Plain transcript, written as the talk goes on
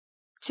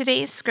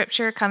Today's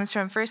scripture comes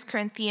from 1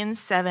 Corinthians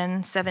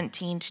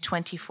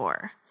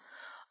 7:17-24.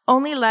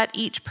 Only let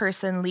each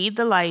person lead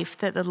the life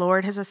that the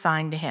Lord has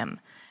assigned to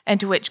him, and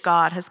to which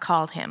God has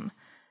called him.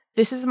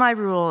 This is my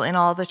rule in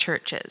all the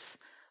churches.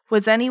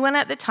 Was anyone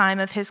at the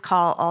time of his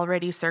call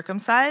already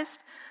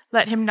circumcised?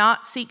 Let him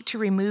not seek to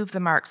remove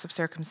the marks of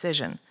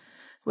circumcision.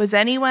 Was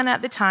anyone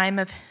at the time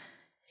of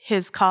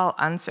his call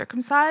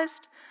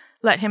uncircumcised?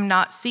 Let him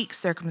not seek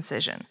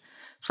circumcision.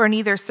 For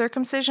neither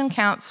circumcision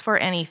counts for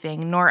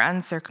anything, nor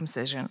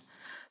uncircumcision,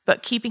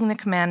 but keeping the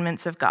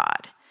commandments of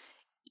God.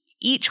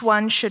 Each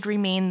one should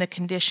remain the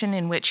condition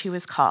in which he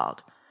was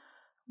called.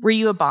 Were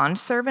you a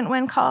bondservant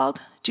when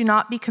called? Do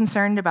not be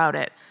concerned about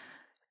it.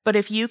 But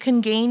if you can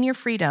gain your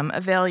freedom,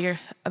 avail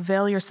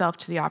yourself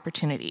to the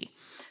opportunity.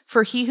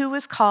 For he who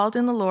was called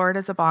in the Lord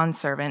as a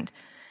bondservant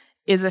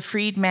is a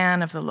freed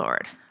man of the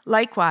Lord.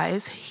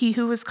 Likewise, he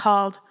who was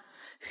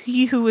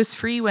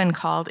free when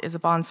called is a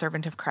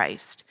bondservant of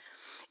Christ.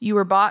 You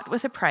were bought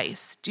with a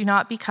price. Do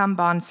not become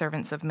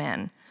bondservants of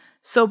men.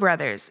 So,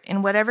 brothers,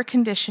 in whatever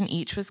condition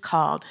each was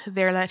called,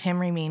 there let him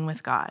remain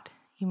with God.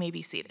 You may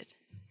be seated.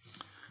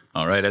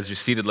 All right, as you're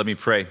seated, let me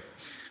pray.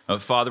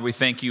 Father, we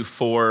thank you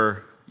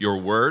for your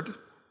word.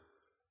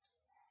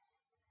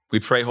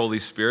 We pray, Holy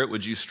Spirit,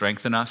 would you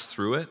strengthen us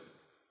through it?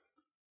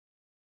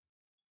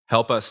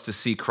 Help us to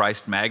see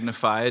Christ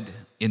magnified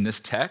in this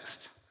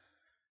text,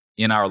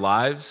 in our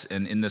lives,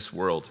 and in this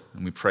world.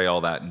 And we pray all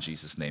that in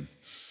Jesus' name.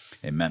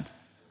 Amen.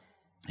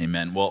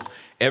 Amen. Well,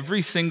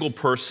 every single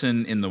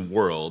person in the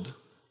world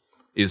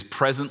is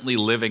presently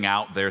living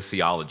out their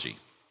theology.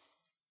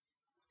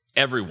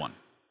 Everyone.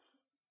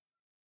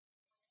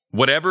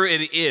 Whatever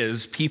it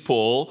is,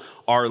 people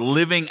are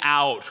living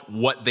out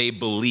what they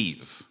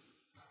believe.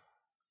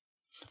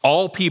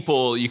 All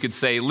people, you could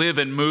say, live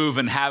and move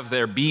and have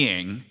their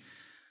being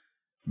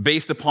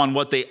based upon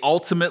what they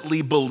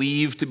ultimately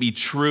believe to be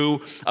true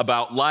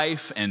about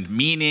life and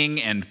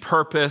meaning and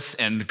purpose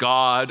and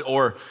God,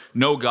 or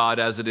no God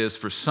as it is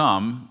for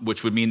some,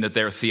 which would mean that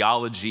their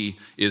theology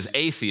is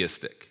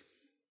atheistic.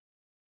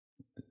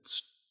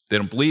 They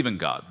don't believe in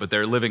God, but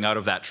they're living out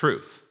of that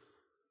truth.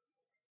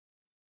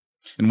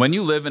 And when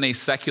you live in a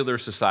secular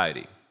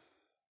society,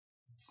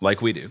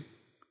 like we do,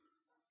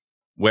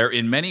 where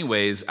in many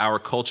ways our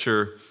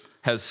culture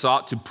has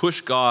sought to push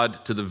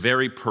God to the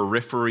very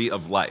periphery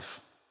of life,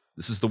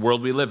 this is the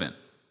world we live in.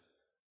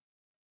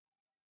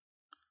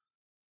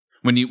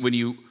 When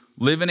you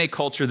live in a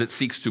culture that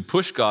seeks to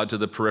push God to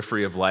the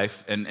periphery of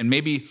life, and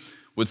maybe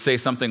would say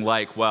something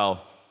like,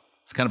 well,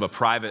 it's kind of a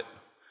private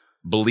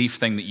belief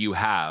thing that you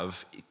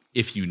have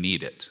if you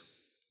need it.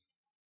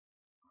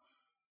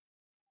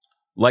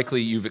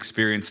 Likely you've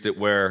experienced it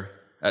where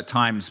at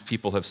times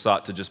people have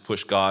sought to just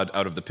push God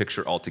out of the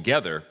picture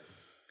altogether.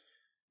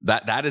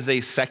 That is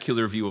a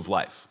secular view of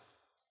life.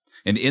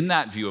 And in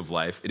that view of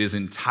life, it is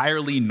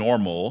entirely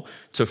normal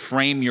to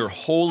frame your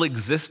whole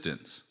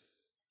existence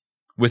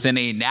within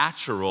a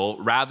natural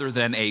rather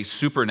than a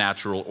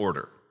supernatural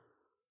order.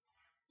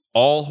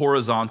 All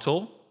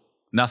horizontal,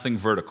 nothing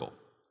vertical.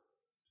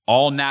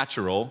 All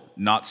natural,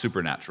 not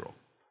supernatural.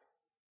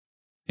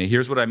 And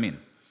here's what I mean.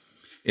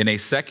 In a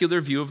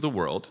secular view of the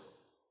world,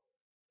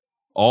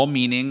 all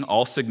meaning,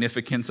 all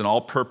significance, and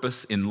all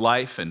purpose in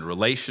life and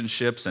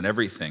relationships and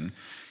everything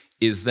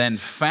is then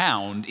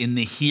found in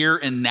the here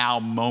and now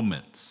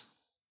moment.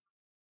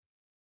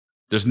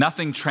 There's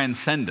nothing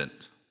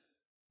transcendent.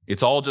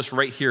 It's all just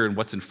right here in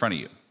what's in front of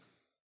you.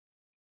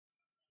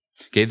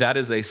 Okay, that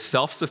is a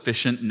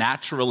self-sufficient,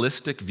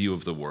 naturalistic view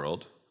of the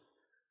world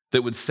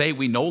that would say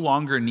we no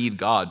longer need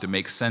God to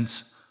make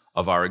sense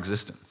of our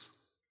existence.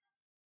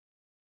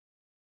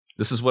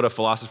 This is what a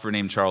philosopher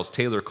named Charles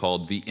Taylor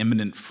called the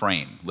immanent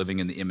frame, living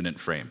in the immanent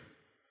frame.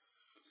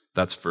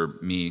 That's for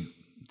me,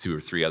 2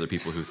 or 3 other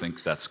people who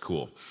think that's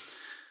cool.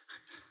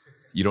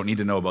 You don't need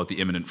to know about the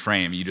immanent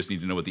frame, you just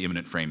need to know what the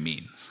immanent frame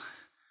means.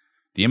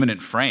 The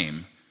immanent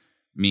frame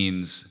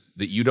means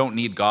that you don't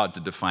need God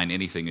to define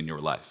anything in your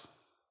life.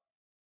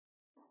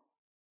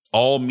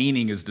 All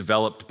meaning is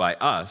developed by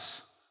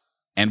us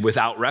and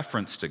without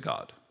reference to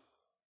God.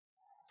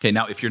 Okay,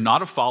 now if you're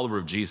not a follower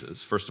of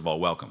Jesus, first of all,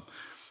 welcome.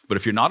 But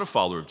if you're not a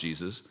follower of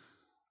Jesus,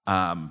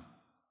 what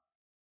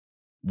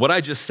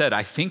I just said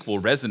I think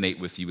will resonate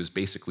with you is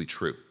basically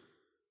true.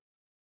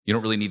 You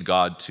don't really need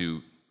God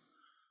to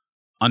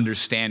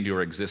understand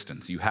your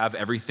existence. You have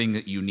everything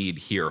that you need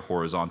here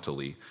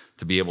horizontally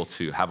to be able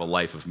to have a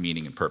life of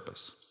meaning and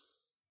purpose.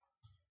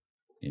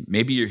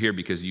 Maybe you're here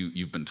because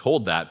you've been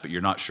told that, but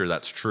you're not sure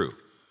that's true.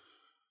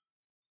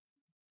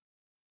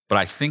 But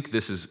I think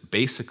this is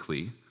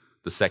basically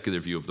the secular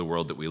view of the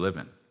world that we live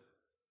in.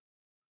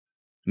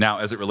 Now,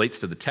 as it relates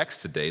to the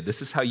text today,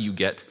 this is how you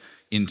get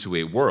into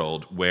a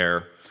world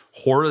where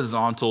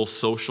horizontal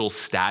social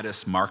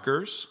status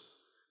markers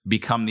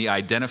become the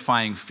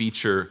identifying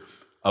feature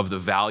of the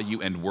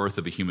value and worth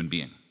of a human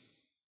being.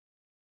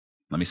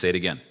 Let me say it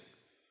again.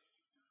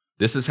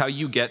 This is how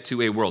you get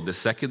to a world. This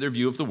secular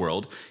view of the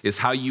world is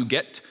how you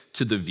get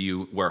to the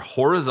view where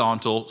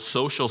horizontal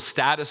social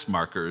status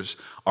markers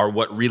are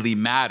what really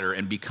matter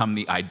and become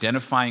the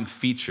identifying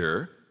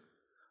feature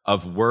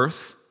of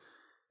worth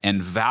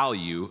and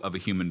value of a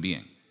human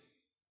being.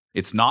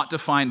 It's not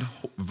defined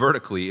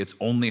vertically, it's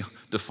only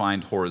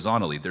defined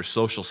horizontally. There's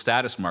social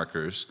status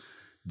markers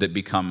that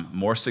become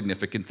more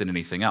significant than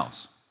anything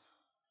else.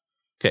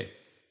 Okay.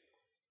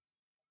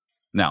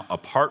 Now,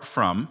 apart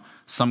from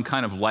some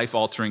kind of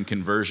life-altering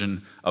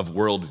conversion of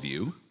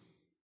worldview,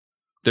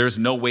 there's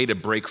no way to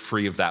break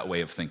free of that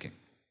way of thinking.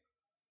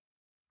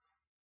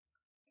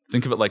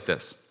 Think of it like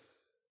this.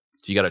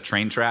 So you got a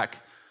train track,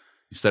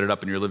 you set it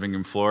up in your living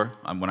room floor.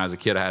 When I was a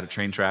kid, I had a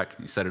train track.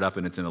 You set it up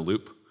and it's in a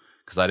loop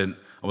because I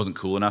wasn't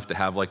cool enough to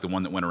have like the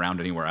one that went around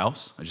anywhere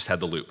else. I just had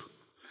the loop.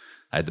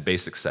 I had the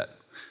basic set.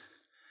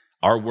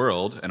 Our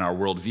world and our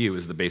worldview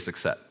is the basic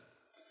set.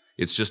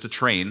 It's just a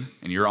train,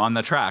 and you're on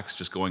the tracks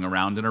just going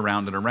around and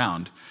around and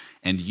around,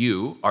 and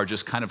you are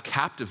just kind of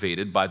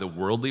captivated by the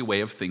worldly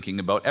way of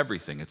thinking about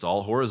everything. It's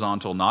all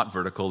horizontal, not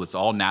vertical. It's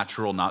all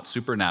natural, not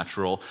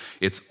supernatural.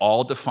 It's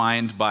all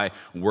defined by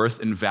worth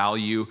and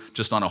value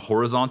just on a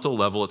horizontal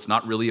level. It's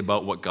not really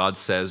about what God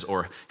says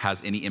or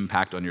has any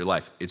impact on your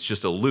life. It's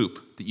just a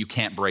loop that you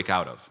can't break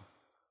out of.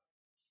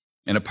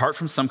 And apart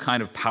from some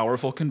kind of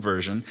powerful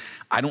conversion,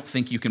 I don't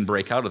think you can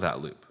break out of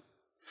that loop.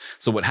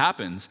 So what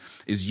happens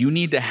is you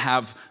need to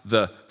have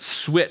the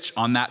switch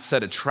on that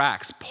set of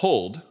tracks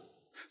pulled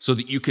so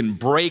that you can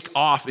break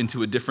off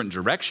into a different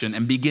direction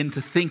and begin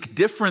to think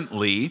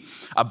differently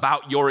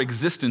about your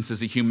existence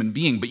as a human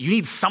being. But you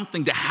need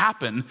something to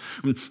happen.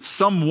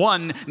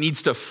 Someone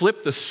needs to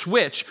flip the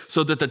switch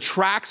so that the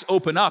tracks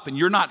open up and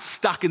you're not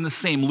stuck in the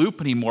same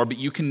loop anymore, but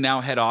you can now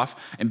head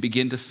off and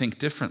begin to think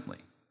differently.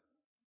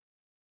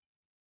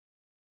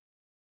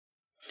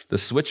 The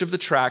switch of the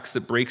tracks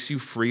that breaks you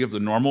free of the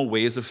normal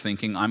ways of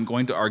thinking, I'm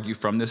going to argue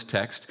from this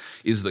text,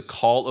 is the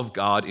call of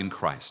God in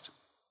Christ.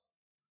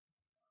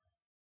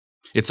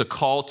 It's a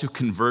call to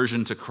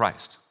conversion to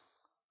Christ.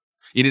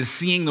 It is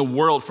seeing the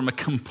world from a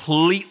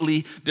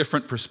completely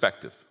different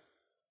perspective.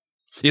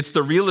 It's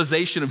the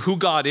realization of who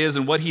God is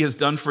and what he has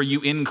done for you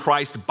in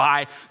Christ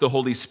by the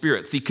Holy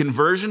Spirit. See,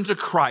 conversion to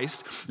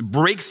Christ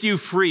breaks you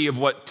free of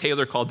what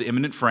Taylor called the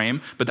immanent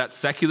frame, but that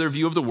secular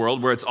view of the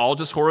world where it's all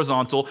just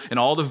horizontal and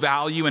all the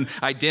value and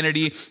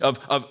identity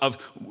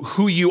of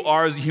who you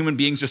are as a human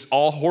being is just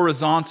all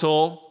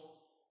horizontal,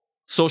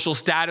 social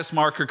status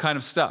marker kind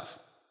of stuff.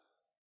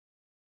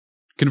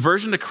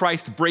 Conversion to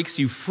Christ breaks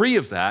you free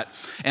of that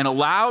and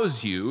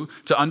allows you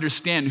to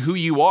understand who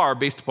you are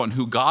based upon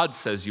who God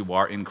says you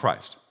are in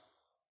Christ.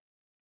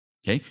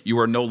 Okay? You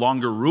are no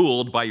longer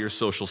ruled by your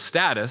social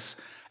status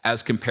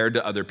as compared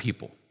to other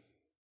people.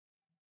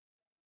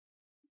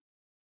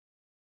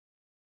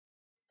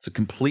 It's a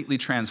completely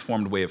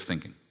transformed way of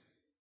thinking.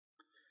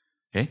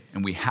 Okay?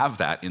 And we have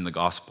that in the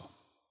gospel.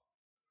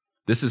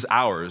 This is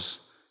ours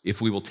if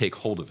we will take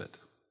hold of it.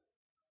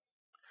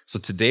 So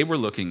today we're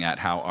looking at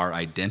how our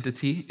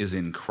identity is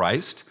in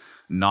Christ,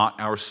 not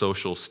our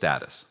social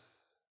status.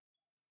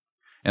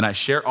 And I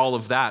share all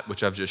of that,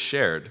 which I've just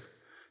shared,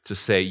 to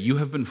say you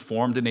have been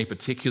formed in a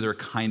particular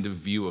kind of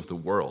view of the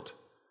world.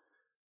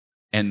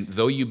 And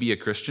though you be a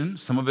Christian,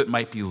 some of it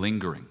might be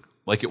lingering,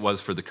 like it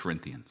was for the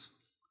Corinthians.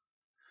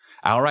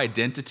 Our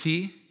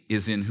identity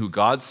is in who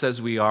God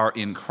says we are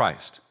in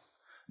Christ,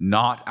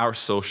 not our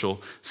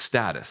social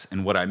status.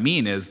 And what I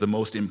mean is the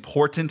most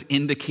important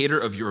indicator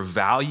of your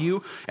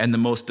value and the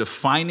most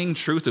defining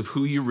truth of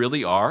who you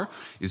really are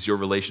is your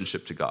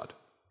relationship to God.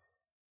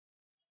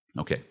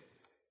 Okay,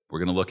 we're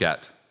going to look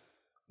at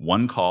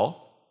one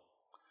call,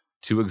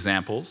 2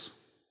 examples,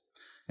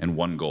 and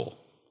 1 goal.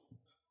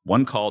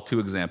 1 call, 2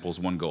 examples,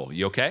 1 goal.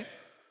 You okay?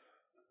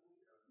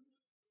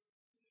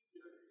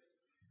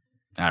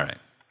 All right.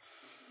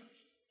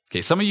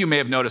 Okay, some of you may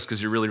have noticed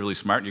because you're really, really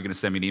smart and you're going to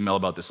send me an email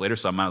about this later,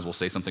 so I might as well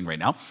say something right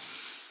now.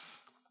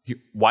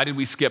 Why did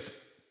we skip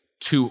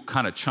 2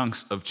 kind of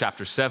chunks of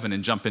chapter 7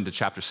 and jump into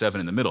chapter 7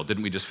 in the middle?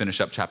 Didn't we just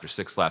finish up chapter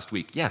 6 last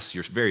week? Yes,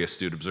 you're very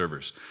astute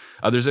observers.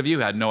 Others of you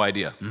had no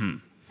idea.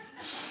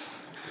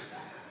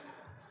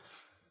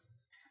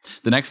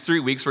 The next 3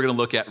 weeks, we're going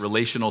to look at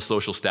relational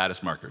social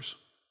status markers.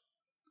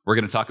 We're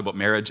going to talk about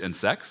marriage and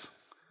sex.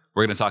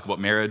 We're going to talk about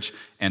marriage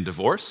and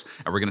divorce.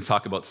 And we're going to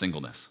talk about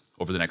singleness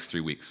over the next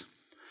 3 weeks.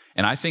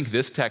 And I think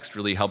this text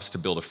really helps to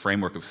build a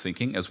framework of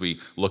thinking as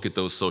we look at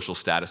those social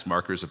status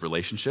markers of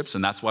relationships.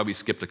 And that's why we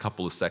skipped a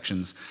couple of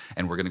sections,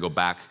 and we're going to go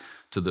back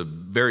to the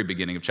very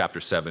beginning of chapter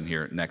 7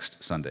 here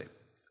next Sunday.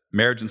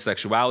 Marriage and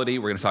sexuality,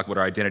 we're going to talk about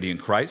our identity in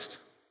Christ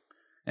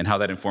and how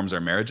that informs our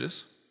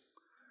marriages.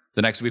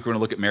 The next week, we're going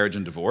to look at marriage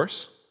and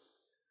divorce,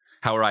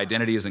 how our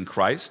identity is in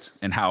Christ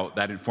and how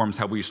that informs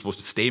how we're supposed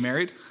to stay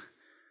married.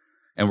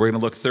 And we're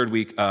going to look third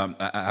week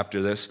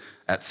after this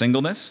at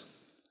singleness,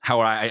 how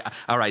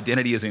our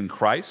identity is in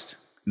Christ,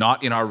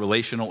 not in our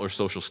relational or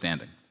social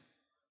standing.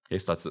 Okay,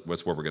 so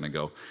that's where we're going to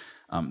go.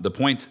 The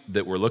point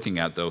that we're looking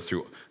at, though,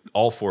 through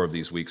all 4 of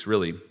these weeks,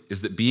 really,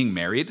 is that being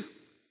married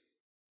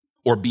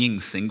or being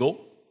single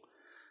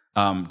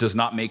does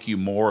not make you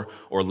more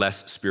or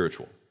less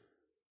spiritual.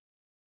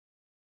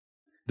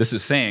 This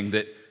is saying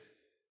that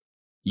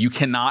you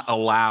cannot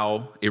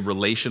allow a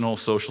relational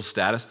social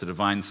status to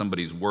define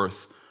somebody's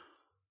worth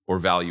or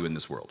value in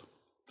this world.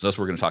 So that's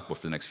what we're going to talk about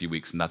for the next few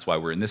weeks, and that's why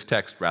we're in this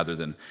text rather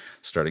than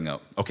starting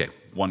out. Okay,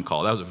 one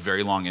call. That was a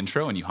very long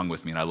intro, and you hung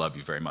with me, and I love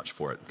you very much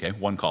for it. Okay,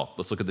 one call.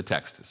 Let's look at the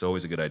text. It's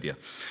always a good idea.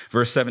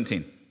 Verse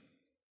 17.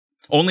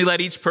 Only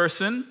let each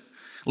person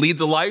lead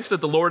the life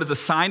that the Lord has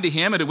assigned to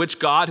him and to which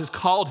God has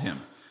called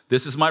him.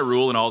 This is my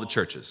rule in all the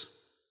churches.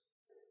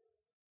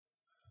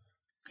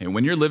 And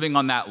when you're living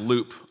on that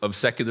loop of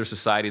secular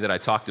society that I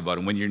talked about,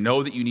 and when you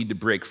know that you need to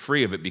break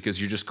free of it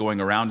because you're just going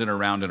around and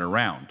around and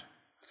around,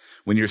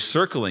 when you're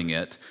circling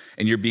it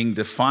and you're being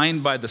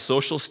defined by the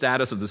social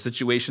status of the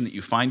situation that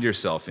you find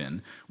yourself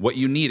in, what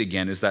you need,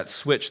 again, is that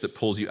switch that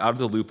pulls you out of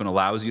the loop and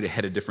allows you to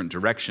head a different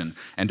direction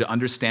and to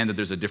understand that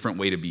there's a different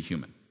way to be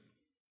human.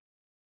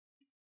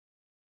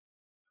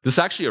 This is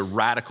actually a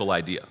radical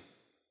idea.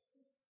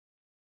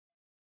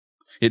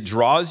 It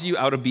draws you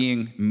out of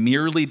being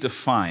merely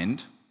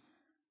defined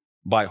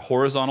by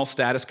horizontal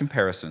status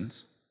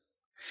comparisons,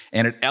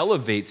 and it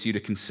elevates you to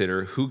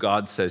consider who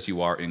God says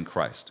you are in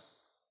Christ.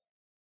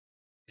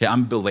 Okay,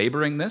 I'm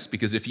belaboring this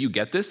because if you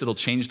get this, it'll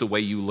change the way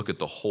you look at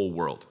the whole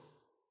world.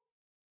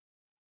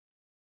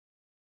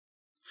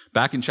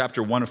 Back in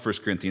chapter 1 of 1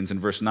 Corinthians, in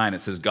verse 9,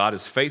 it says, God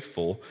is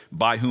faithful,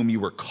 by whom you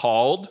were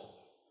called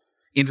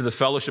into the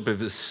fellowship of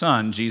his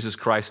Son, Jesus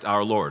Christ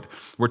our Lord.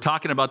 We're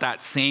talking about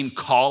that same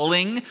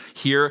calling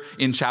here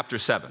in chapter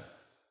 7.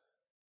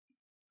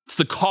 It's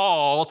the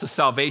call to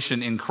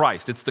salvation in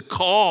Christ. It's the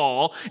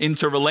call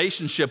into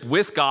relationship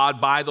with God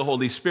by the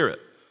Holy Spirit.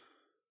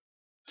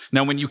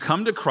 Now, when you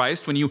come to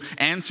Christ, when you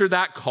answer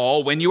that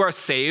call, when you are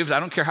saved, I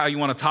don't care how you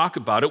want to talk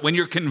about it, when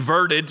you're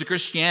converted to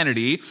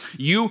Christianity,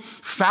 you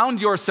found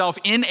yourself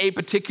in a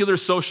particular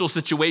social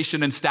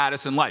situation and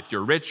status in life.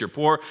 You're rich, you're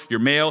poor, you're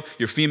male,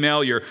 you're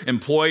female, you're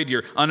employed,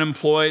 you're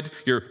unemployed,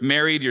 you're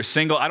married, you're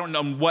single. I don't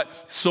know what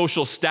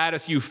social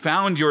status you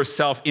found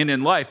yourself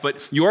in life,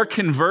 but your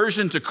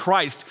conversion to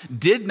Christ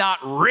did not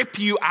rip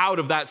you out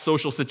of that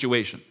social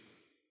situation.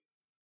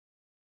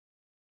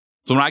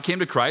 So when I came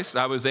to Christ,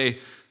 I was a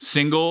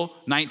single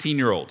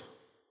 19-year-old.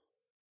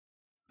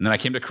 And then I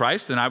came to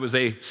Christ and I was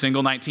a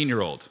single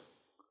 19-year-old.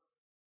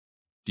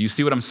 Do you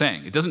see what I'm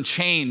saying? It doesn't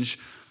change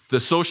the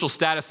social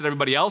status that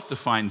everybody else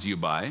defines you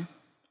by,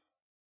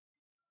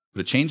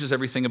 but it changes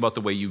everything about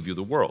the way you view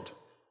the world.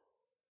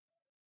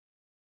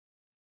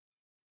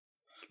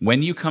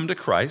 When you come to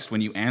Christ,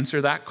 when you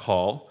answer that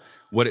call,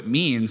 what it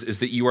means is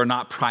that you are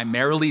not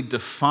primarily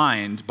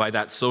defined by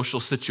that social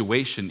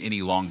situation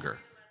any longer.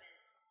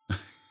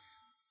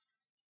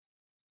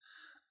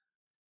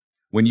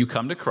 When you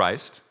come to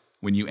Christ,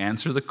 when you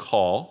answer the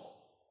call,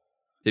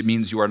 it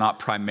means you are not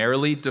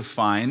primarily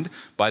defined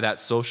by that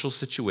social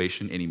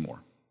situation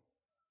anymore.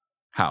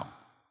 How?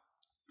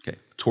 Okay,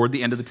 toward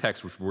the end of the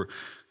text, which we're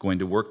going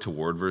to work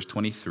toward, verse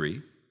 23,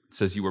 it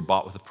says you were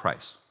bought with a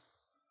price.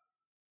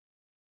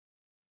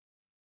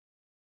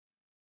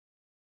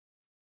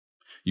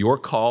 Your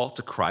call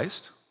to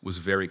Christ was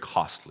very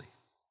costly.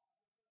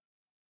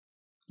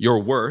 Your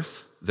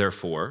worth,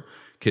 therefore,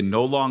 can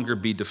no longer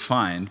be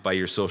defined by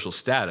your social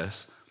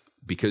status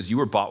because you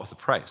were bought with a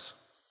price.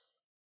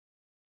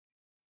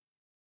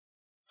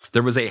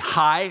 There was a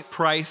high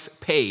price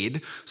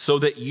paid so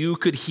that you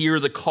could hear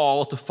the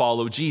call to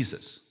follow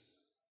Jesus.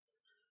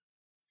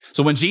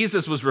 So when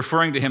Jesus was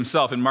referring to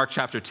himself in Mark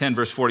chapter 10,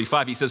 verse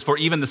 45, he says, "For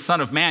even the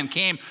Son of Man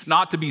came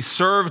not to be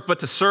served, but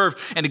to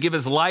serve and to give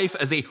his life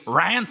as a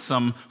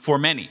ransom for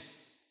many."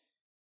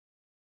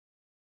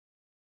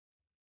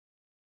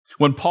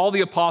 When Paul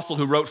the apostle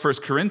who wrote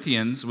 1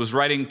 Corinthians was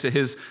writing to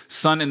his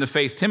son in the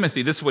faith,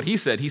 Timothy, this is what he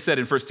said. He said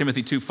in 1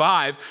 Timothy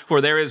 2:5,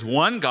 "For there is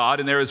one God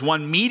and there is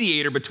one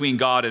mediator between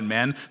God and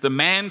men, the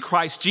man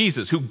Christ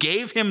Jesus, who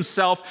gave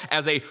himself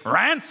as a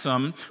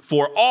ransom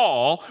for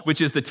all,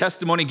 which is the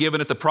testimony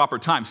given at the proper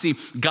time." See,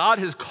 God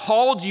has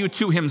called you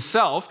to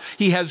himself.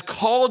 He has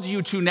called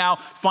you to now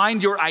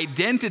find your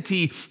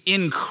identity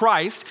in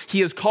Christ.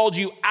 He has called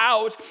you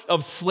out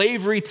of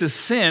slavery to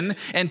sin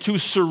and to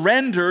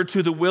surrender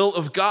to the will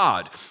of God.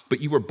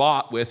 But you were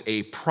bought with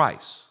a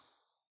price.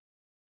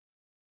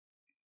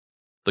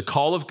 The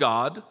call of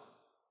God,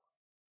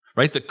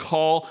 right? The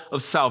call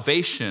of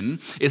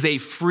salvation is a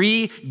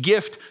free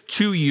gift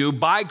to you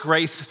by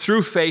grace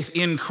through faith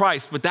in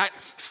Christ. But that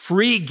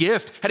free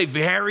gift had a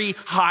very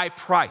high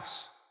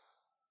price.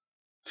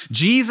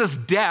 Jesus'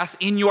 death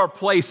in your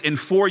place and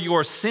for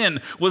your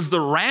sin was the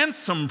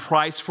ransom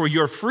price for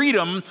your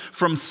freedom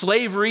from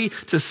slavery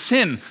to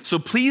sin. So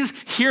please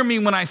hear me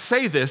when I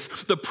say this.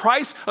 The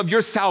price of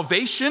your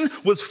salvation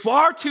was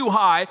far too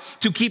high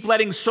to keep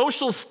letting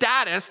social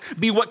status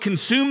be what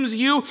consumes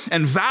you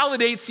and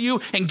validates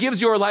you and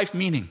gives your life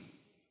meaning.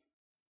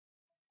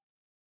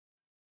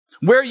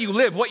 Where you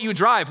live, what you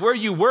drive, where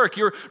you work,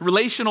 your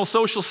relational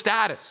social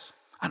status.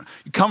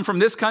 You come from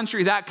this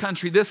country,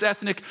 this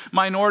ethnic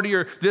minority,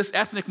 or this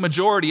ethnic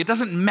majority. It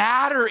doesn't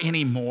matter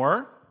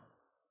anymore.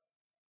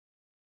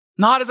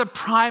 not as a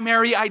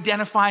primary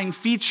identifying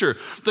feature.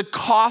 The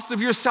cost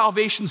of your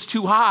salvation is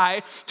too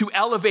high to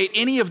elevate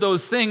any of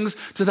those things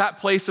to that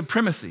place of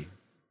primacy.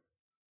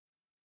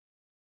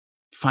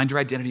 Find your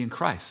identity in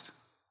Christ.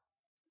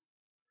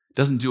 It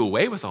doesn't do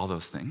away with all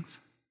those things.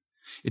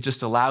 It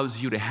just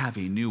allows you to have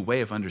a new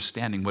way of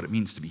understanding what it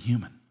means to be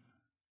human.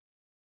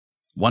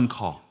 One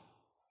call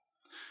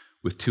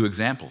with two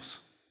examples.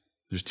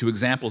 There's two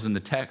examples in the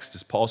text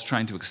as Paul's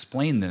trying to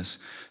explain this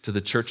to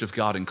the church of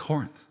God in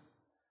Corinth.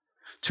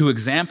 Two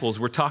examples,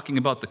 we're talking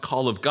about the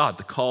call of God,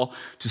 the call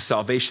to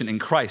salvation in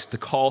Christ, the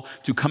call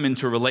to come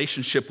into a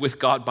relationship with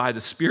God by the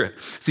Spirit.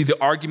 See, the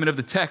argument of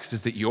the text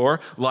is that your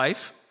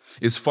life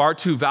is far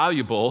too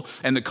valuable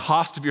and the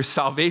cost of your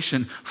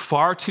salvation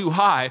far too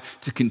high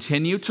to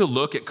continue to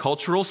look at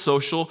cultural,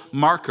 social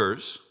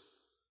markers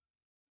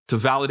to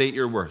validate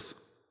your worth.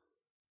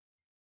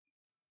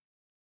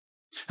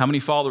 How many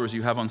followers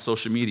you have on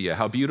social media,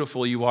 how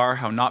beautiful you are,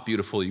 how not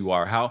beautiful you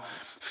are, how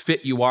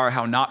fit you are,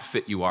 how not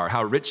fit you are,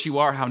 how rich you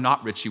are, how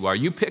not rich you are.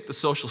 You pick the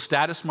social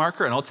status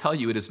marker, and I'll tell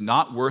you, it is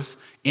not worth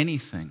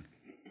anything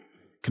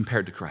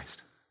compared to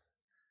Christ.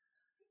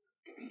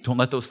 Don't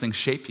let those things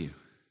shape you.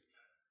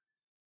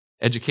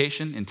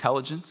 Education,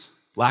 intelligence,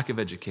 lack of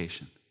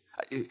education.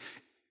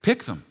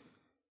 Pick them.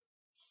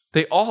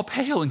 They all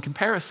pale in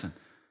comparison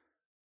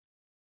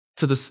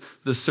to the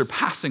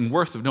surpassing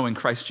worth of knowing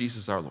Christ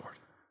Jesus our Lord.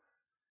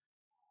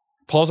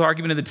 Paul's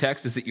argument in the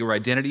text is that your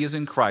identity is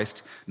in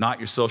Christ, not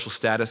your social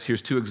status.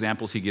 Here's two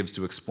examples he gives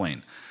to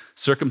explain.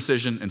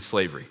 Circumcision and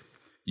slavery.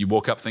 You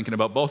woke up thinking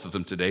about both of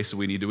them today, so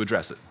we need to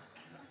address it.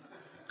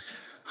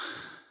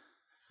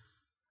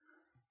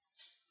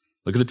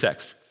 Look at the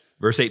text.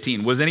 Verse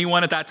 18. Was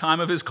anyone at that time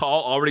of his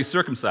call already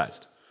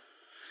circumcised?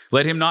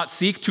 Let him not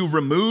seek to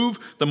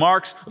remove the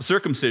marks of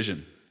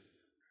circumcision.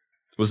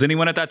 Was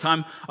anyone at that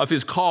time of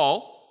his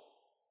call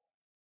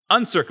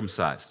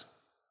uncircumcised?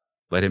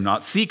 Let him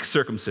not seek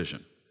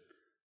circumcision.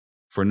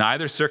 For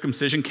neither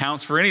circumcision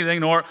counts for anything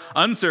nor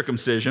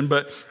uncircumcision,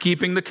 but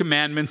keeping the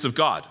commandments of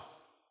God.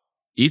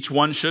 Each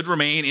one should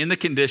remain in the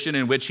condition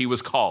in which he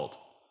was called.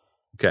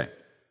 Okay.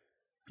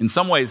 In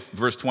some ways,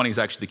 verse 20 is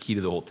actually the key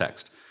to the whole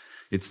text.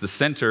 It's the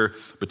center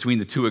between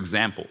the two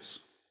examples.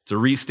 It's a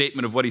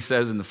restatement of what he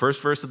says in the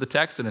first verse of the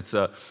text, and it's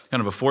a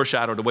kind of a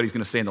foreshadow to what he's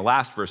going to say in the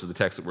last verse of the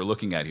text that we're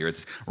looking at here.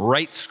 It's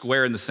right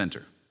square in the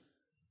center.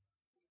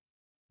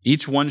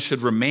 Each one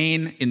should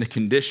remain in the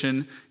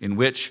condition in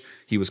which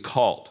he was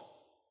called.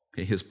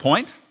 Okay, his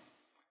point?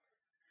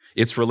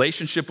 It's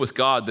relationship with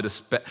God that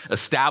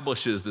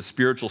establishes the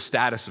spiritual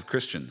status of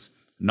Christians,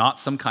 not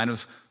some kind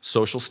of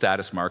social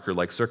status marker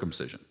like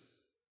circumcision.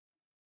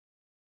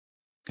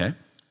 Okay?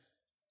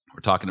 We're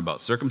talking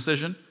about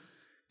circumcision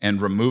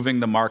and removing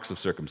the marks of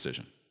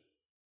circumcision.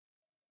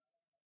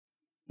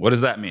 What does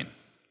that mean?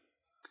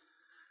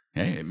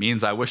 Okay, it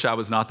means I wish I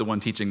was not the one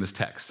teaching this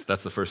text.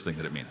 That's the first thing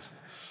that it means.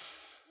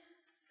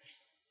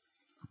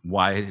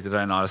 Why did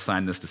I not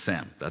assign this to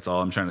Sam? That's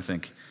all I'm trying to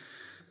think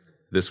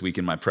this week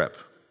in my prep.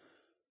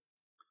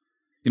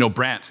 You know,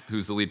 Brant,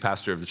 who's the lead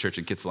pastor of the church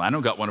in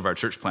Kitsilano, got one of our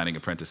church planting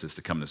apprentices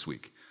to come this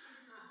week.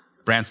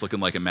 Brant's looking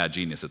like a mad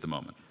genius at the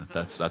moment.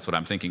 That's what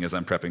I'm thinking as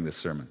I'm prepping this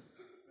sermon.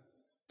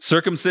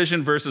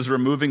 Circumcision versus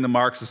removing the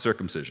marks of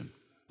circumcision.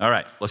 All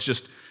right,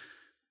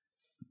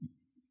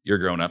 you're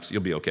grown-ups,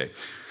 you'll be okay.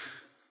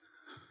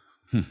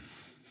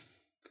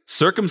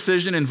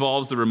 Circumcision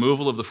involves the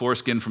removal of the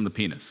foreskin from the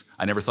penis.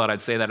 I never thought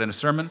I'd say that in a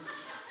sermon,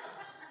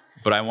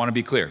 but I want to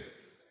be clear.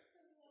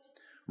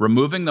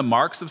 Removing the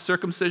marks of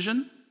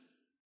circumcision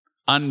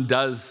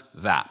undoes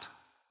that.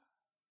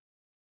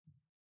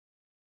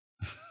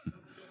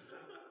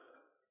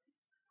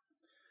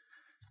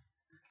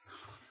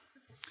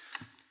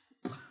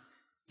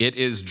 It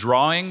is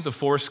drawing the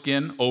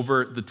foreskin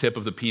over the tip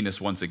of the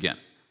penis once again.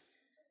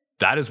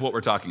 That is what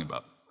we're talking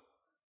about.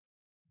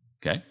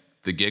 Okay?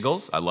 The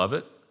giggles, I love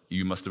it.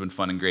 You must have been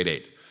fun in grade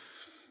 8.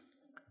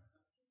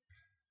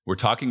 We're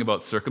talking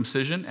about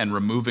circumcision and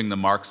removing the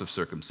marks of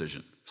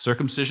circumcision.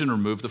 Circumcision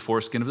removed the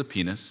foreskin of the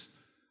penis.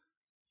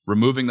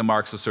 Removing the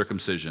marks of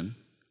circumcision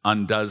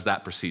undoes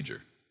that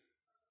procedure.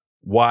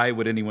 Why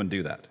would anyone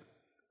do that?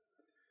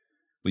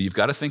 Well, you've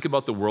got to think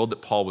about the world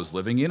that Paul was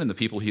living in and the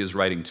people he is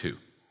writing to.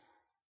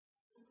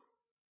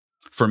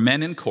 For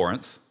men in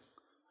Corinth,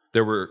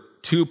 there were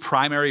two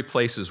primary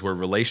places where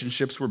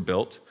relationships were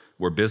built,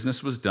 where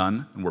business was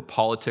done, and where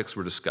politics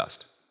were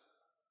discussed.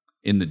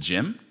 In the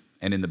gym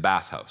and in the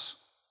bathhouse.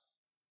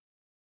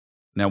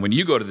 Now, when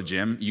you go to the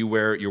gym, you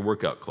wear your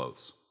workout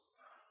clothes.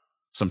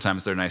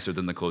 Sometimes they're nicer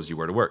than the clothes you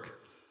wear to work.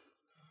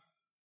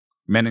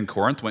 Men in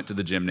Corinth went to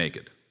the gym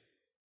naked.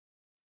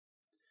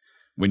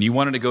 When you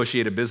want to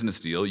negotiate a business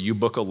deal, you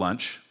book a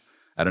lunch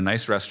at a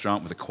nice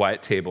restaurant with a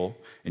quiet table,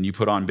 and you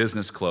put on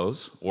business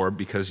clothes, or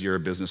because you're a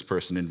business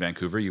person in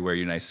Vancouver, you wear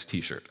your nicest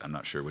t-shirt. I'm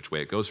not sure which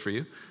way it goes for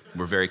you.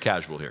 We're very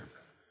casual here.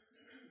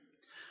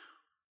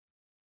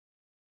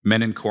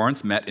 Men in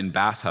Corinth met in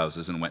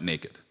bathhouses and went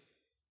naked.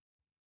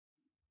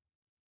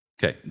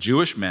 Okay,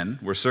 Jewish men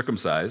were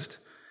circumcised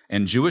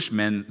And Jewish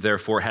men,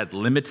 therefore, had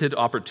limited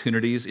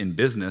opportunities in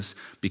business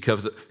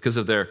because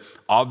of their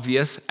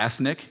obvious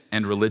ethnic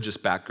and religious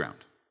background.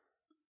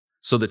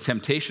 So the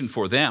temptation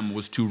for them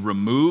was to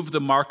remove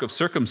the mark of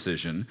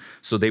circumcision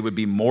so they would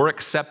be more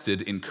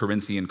accepted in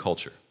Corinthian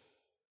culture.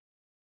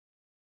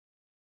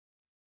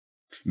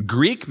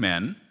 Greek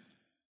men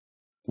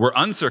were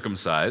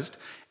uncircumcised,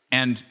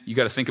 and you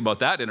got to think about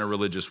that in a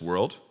religious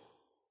world.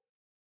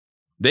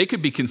 They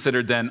could be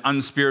considered then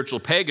unspiritual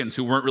pagans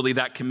who weren't really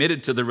that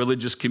committed to the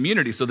religious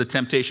community. So the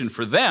temptation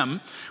for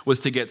them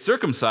was to get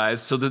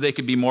circumcised so that they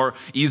could be more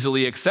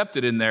easily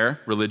accepted in their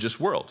religious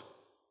world.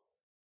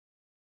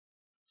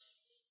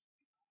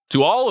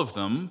 To all of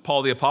them,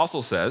 Paul the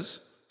Apostle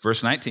says,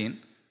 verse 19,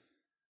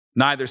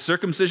 neither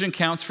circumcision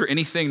counts for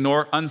anything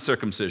nor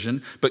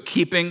uncircumcision, but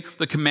keeping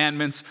the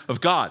commandments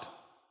of God.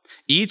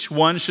 Each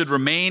one should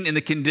remain in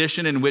the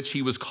condition in which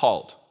he was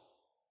called.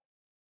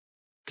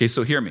 Okay,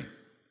 so hear me.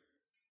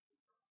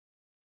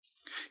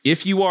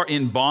 If you are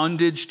in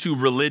bondage to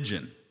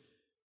religion,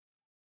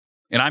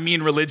 and I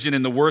mean religion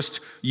in the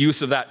worst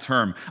use of that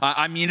term.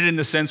 I mean it in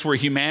the sense where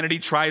humanity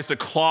tries to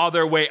claw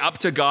their way up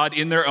to God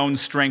in their own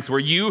strength, where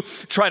you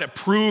try to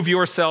prove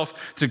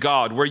yourself to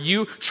God, where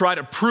you try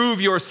to prove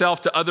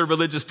yourself to other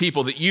religious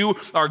people that you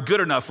are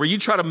good enough, where you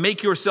try to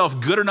make yourself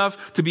good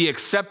enough to be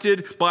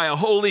accepted by a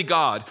holy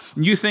God.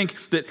 And you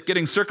think that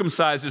getting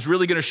circumcised is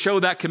really going to show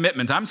that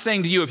commitment. I'm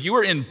saying to you, if you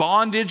are in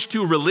bondage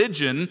to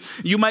religion,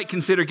 you might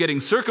consider getting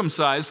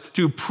circumcised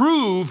to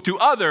prove to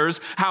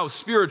others how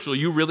spiritual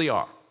you really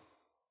are.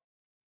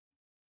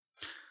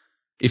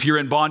 If you're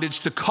in bondage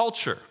to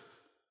culture,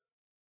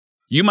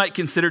 you might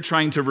consider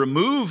trying to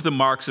remove the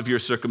marks of your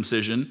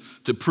circumcision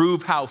to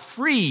prove how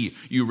free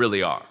you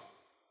really are.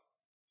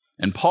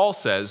 And Paul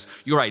says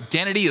your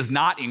identity is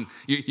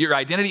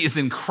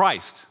in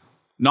Christ,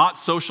 not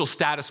social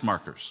status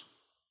markers.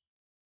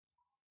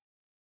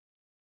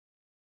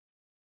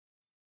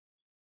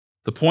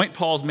 The point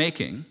Paul's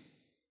making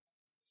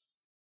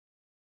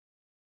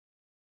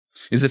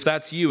is if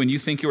that's you and you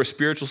think your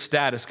spiritual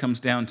status comes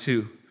down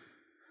to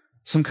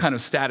some kind of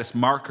status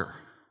marker,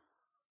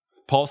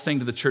 Paul's saying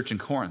to the church in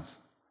Corinth,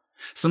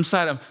 some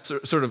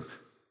sort of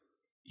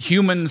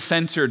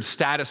human-centered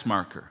status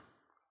marker,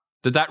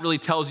 that really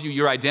tells you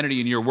your identity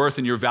and your worth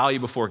and your value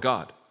before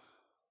God.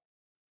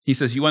 He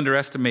says you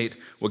underestimate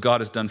what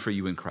God has done for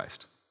you in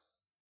Christ.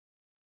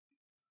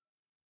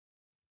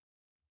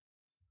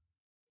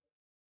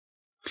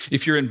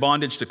 If you're in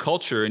bondage to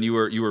culture and you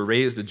were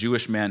raised a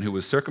Jewish man who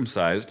was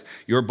circumcised,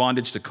 your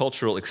bondage to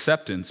cultural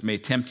acceptance may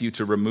tempt you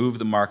to remove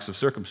the marks of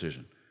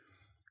circumcision.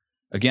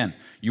 Again,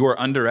 you are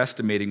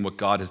underestimating what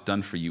God has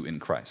done for you in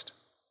Christ.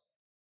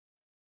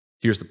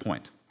 Here's the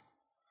point.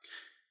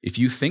 If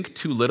you think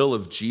too little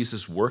of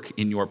Jesus' work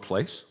in your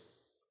place,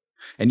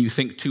 and you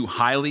think too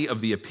highly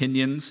of the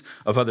opinions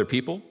of other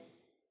people,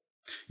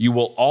 you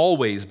will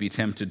always be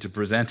tempted to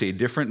present a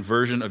different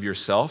version of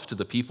yourself to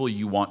the people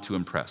you want to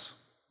impress.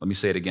 Let me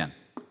say it again.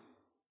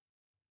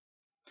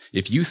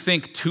 If you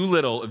think too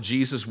little of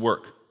Jesus'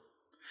 work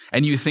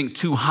and you think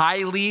too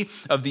highly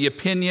of the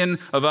opinion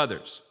of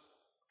others,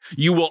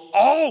 you will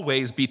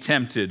always be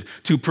tempted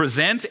to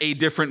present a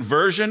different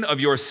version of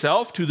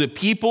yourself to the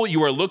people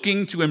you are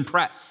looking to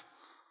impress.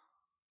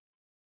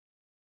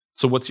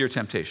 So what's your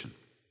temptation?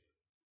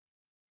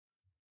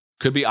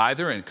 Could be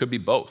either, and it could be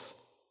both.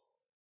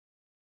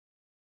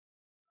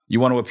 You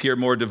want to appear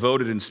more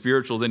devoted and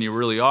spiritual than you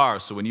really are,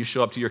 so when you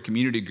show up to your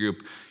community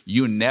group,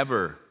 you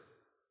never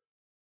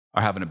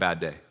are having a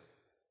bad day.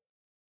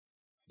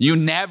 You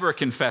never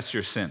confess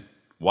your sin.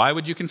 Why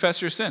would you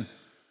confess your sin?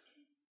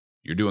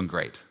 You're doing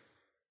great.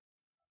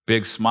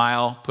 Big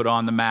smile, put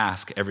on the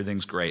mask,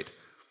 everything's great.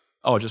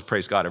 Oh, just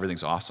praise God,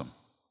 everything's awesome.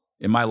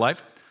 In my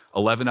life,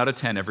 11 out of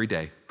 10 every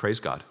day, praise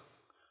God.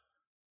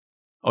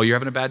 Oh, you're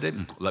having a bad day?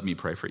 Let me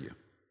pray for you.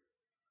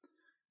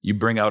 You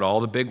bring out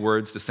all the big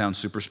words to sound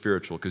super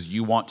spiritual because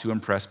you want to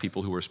impress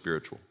people who are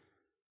spiritual.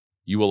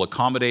 You will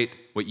accommodate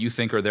what you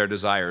think are their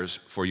desires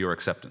for your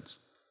acceptance.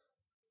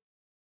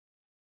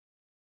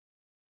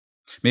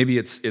 Maybe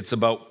it's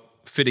about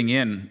fitting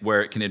in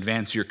where it can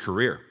advance your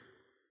career.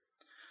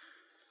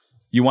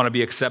 You want to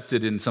be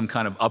accepted in some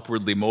kind of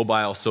upwardly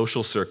mobile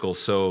social circle,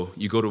 so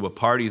you go to a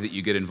party that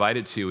you get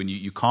invited to and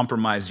you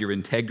compromise your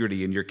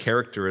integrity and your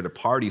character at a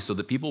party so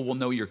that people will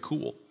know you're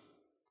cool.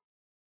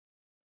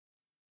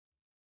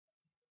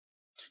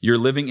 You're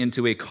living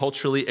into a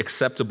culturally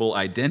acceptable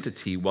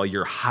identity while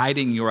you're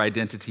hiding your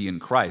identity in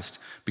Christ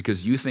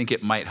because you think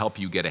it might help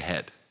you get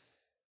ahead.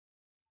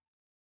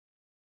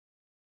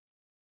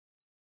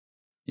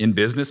 In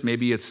business,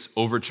 maybe it's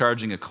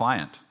overcharging a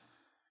client,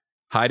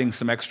 hiding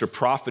some extra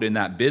profit in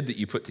that bid that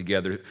you put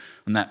together,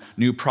 on that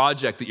new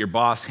project that your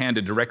boss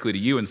handed directly to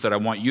you and said, I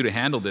want you to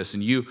handle this,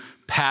 and you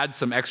pad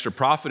some extra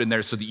profit in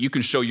there so that you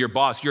can show your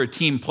boss, you're a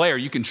team player,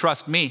 you can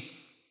trust me.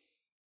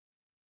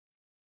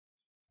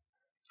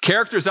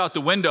 Character's out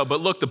the window,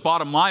 but look, the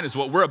bottom line is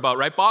what we're about,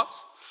 right,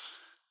 boss?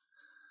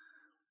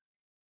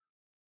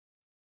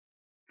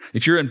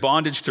 If you're in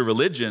bondage to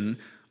religion,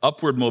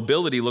 Upward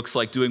mobility looks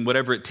like doing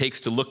whatever it takes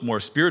to look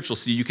more spiritual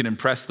so you can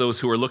impress those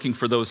who are looking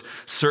for those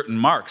certain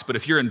marks. But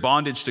if you're in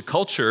bondage to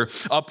culture,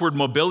 upward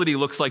mobility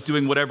looks like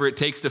doing whatever it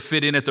takes to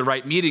fit in at the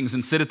right meetings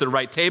and sit at the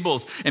right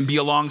tables and be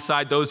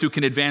alongside those who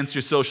can advance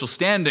your social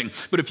standing.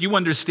 But if you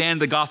understand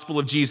the gospel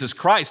of Jesus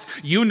Christ,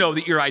 you know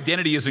that your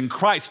identity is in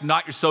Christ,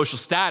 not your social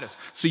status.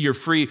 So you're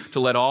free to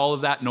let all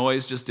of that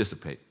noise just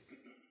dissipate.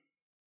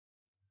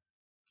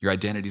 Your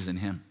identity's in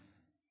him.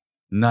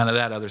 None of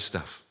that other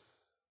stuff.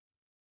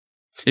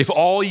 If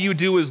all you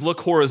do is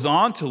look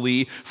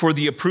horizontally for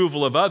the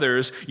approval of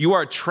others, you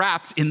are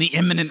trapped in the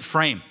immanent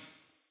frame.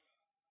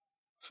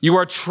 You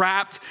are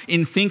trapped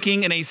in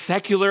thinking in a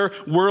secular,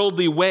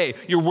 worldly way.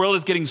 Your world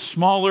is getting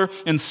smaller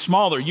and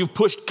smaller. You've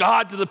pushed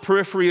God to the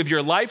periphery of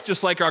your life,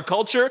 just like our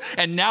culture,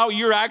 and now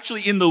you're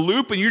actually in the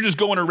loop and you're just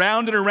going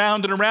around and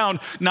around and around,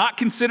 not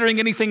considering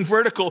anything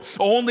vertical,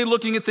 only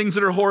looking at things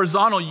that are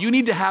horizontal. You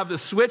need to have the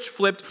switch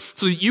flipped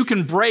so that you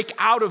can break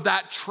out of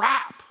that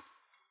trap.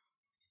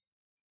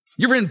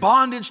 You're in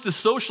bondage to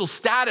social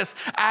status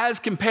as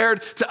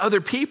compared to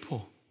other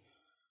people.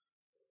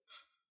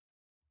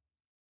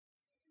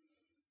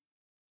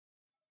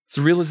 It's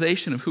the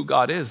realization of who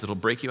God is that'll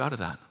break you out of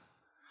that.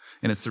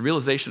 And it's the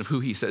realization of who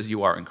he says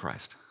you are in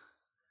Christ.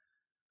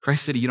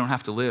 Christ said you don't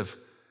have to live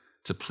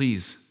to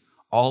please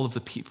all of the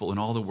people and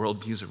all the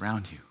worldviews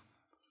around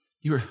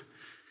you.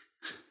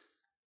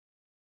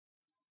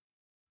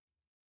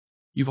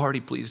 You've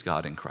already pleased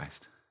God in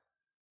Christ.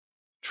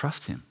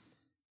 Trust him.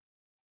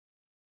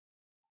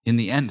 In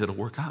the end, it'll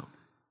work out.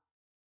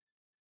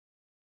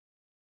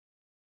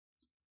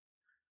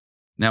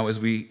 Now, as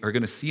we are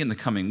going to see in the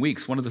coming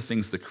weeks, one of the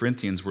things the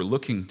Corinthians were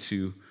looking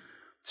to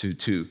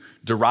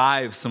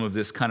derive some of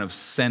this kind of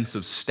sense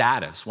of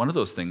status, one of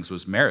those things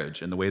was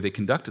marriage and the way they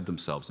conducted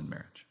themselves in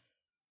marriage.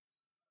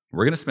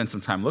 We're going to spend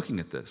some time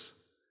looking at this.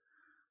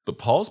 But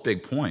Paul's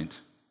big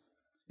point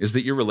is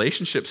that your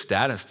relationship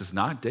status does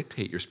not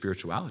dictate your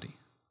spirituality.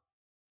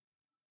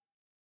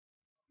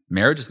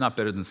 Marriage is not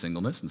better than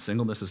singleness, and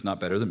singleness is not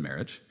better than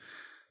marriage.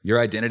 Your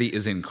identity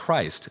is in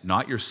Christ,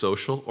 not your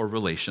social or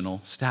relational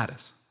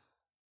status.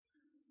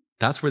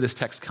 That's where this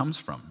text comes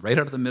from, right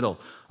out of the middle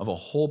of a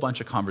whole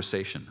bunch of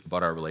conversation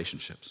about our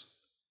relationships.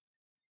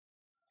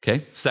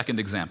 Okay, second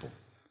example.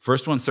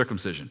 First one,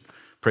 circumcision.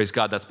 Praise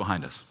God, that's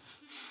behind us.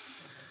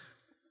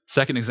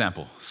 Second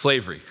example,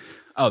 slavery.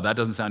 Oh, that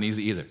doesn't sound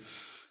easy either.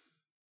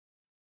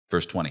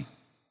 Verse 20.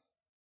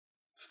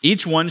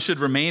 Each one should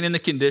remain in the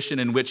condition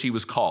in which he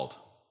was called.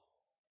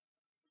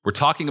 We're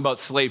talking about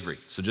slavery,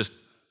 so just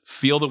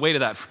feel the weight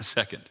of that for a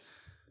second.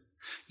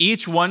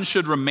 Each one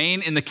should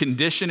remain in the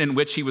condition in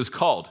which he was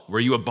called. Were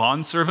you a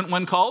bondservant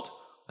when called?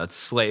 That's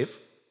slave.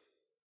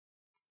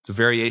 It's a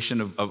variation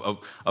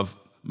of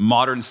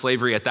modern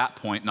slavery at that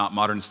point, not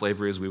modern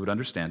slavery as we would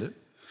understand it.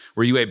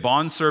 Were you a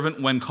bondservant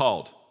when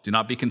called? Do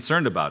not be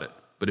concerned about it.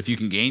 But if you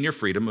can gain your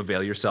freedom,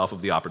 avail yourself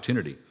of the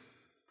opportunity.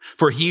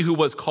 For he who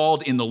was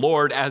called in the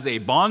Lord as a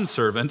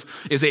bondservant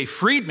is a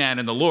freedman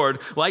in the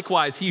Lord.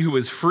 Likewise, he who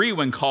is free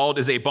when called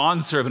is a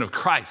bondservant of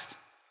Christ.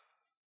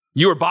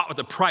 You are bought with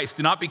a price.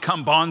 Do not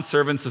become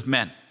bondservants of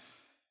men.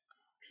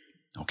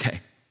 Okay.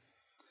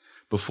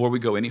 Before we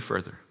go any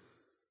further,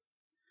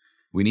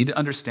 we need to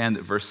understand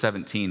that verse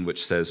 17,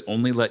 which says,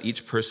 only let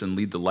each person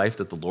lead the life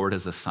that the Lord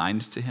has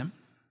assigned to him,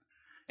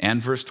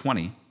 and verse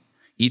 20,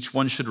 each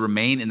one should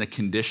remain in the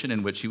condition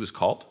in which he was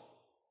called.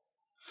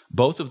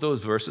 Both of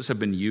those verses have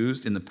been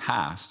used in the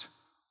past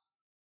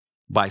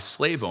by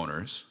slave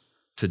owners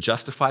to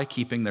justify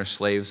keeping their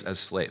slaves as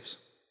slaves.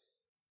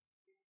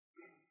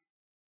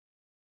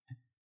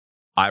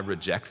 I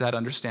reject that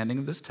understanding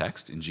of this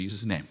text in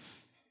Jesus' name.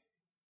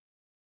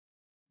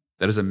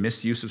 That is a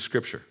misuse of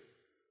Scripture.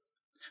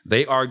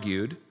 They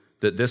argued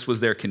that this was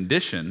their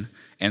condition,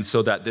 and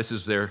so that this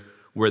is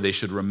where they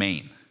should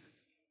remain.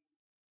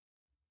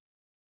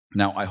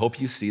 Now, I hope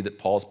you see that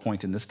Paul's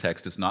point in this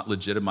text is not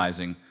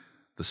legitimizing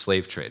the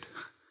slave trade.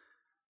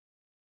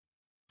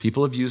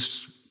 People have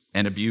used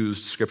and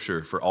abused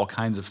Scripture for all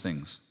kinds of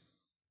things.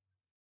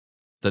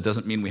 That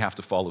doesn't mean we have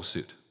to follow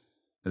suit.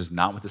 That is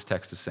not what this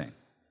text is saying.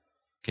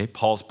 Okay,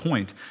 Paul's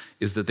point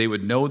is that they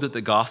would know that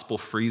the gospel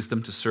frees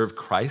them to serve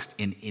Christ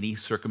in any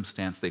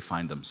circumstance they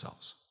find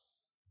themselves.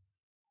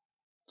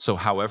 So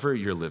however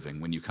you're living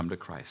when you come to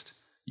Christ,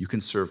 you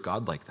can serve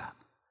God like that,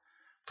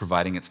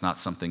 providing it's not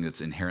something that's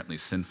inherently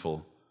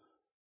sinful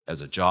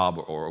as a job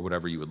or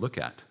whatever you would look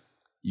at.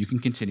 You can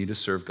continue to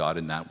serve God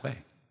in that way.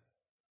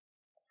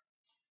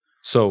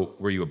 So,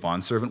 were you a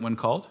bondservant when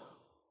called?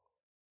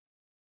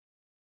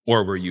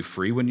 Or were you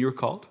free when you were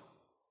called?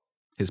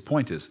 His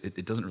point is,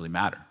 it doesn't really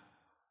matter.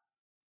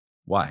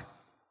 Why?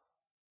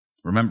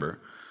 Remember,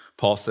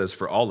 Paul says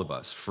for all of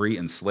us, free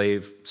and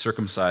slave,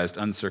 circumcised,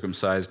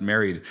 uncircumcised,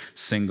 married,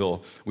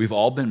 single, we've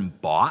all been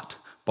bought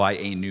by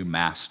a new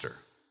master.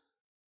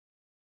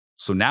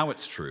 So now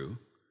it's true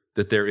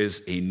that there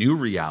is a new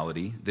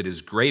reality that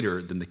is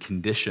greater than the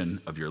condition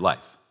of your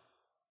life.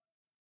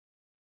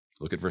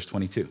 Look at verse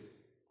 22.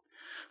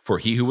 For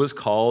he who was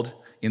called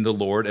in the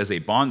Lord as a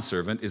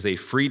bondservant is a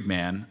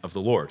freedman of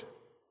the Lord.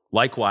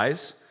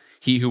 Likewise,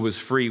 He who was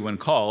free when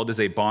called is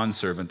a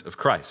bondservant of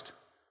Christ.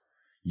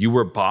 You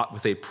were bought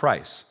with a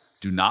price.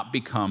 Do not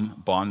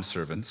become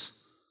bondservants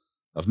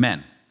of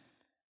men.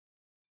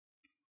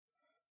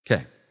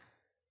 Okay.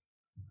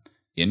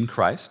 In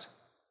Christ,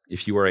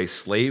 if you are a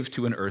slave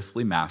to an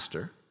earthly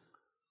master,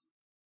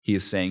 he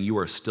is saying you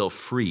are still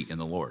free in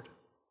the Lord.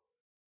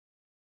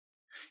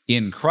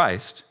 In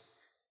Christ,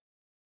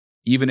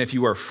 even if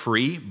you are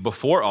free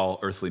before all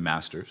earthly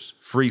masters,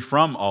 free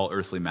from all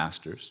earthly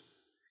masters,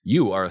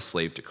 you are a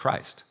slave to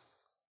Christ.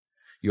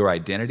 Your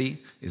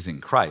identity is in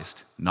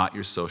Christ, not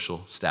your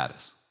social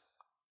status.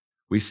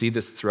 We see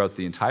this throughout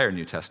the entire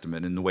New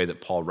Testament in the way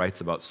that Paul writes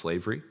about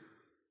slavery.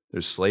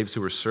 There's slaves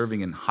who are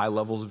serving in high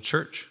levels of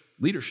church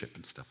leadership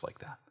and stuff like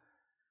that.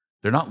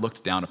 They're not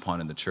looked down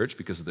upon in the church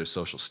because of their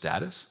social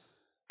status,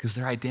 because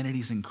their identity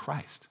is in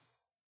Christ.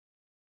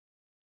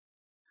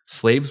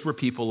 Slaves were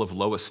people of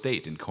low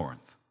estate in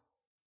Corinth.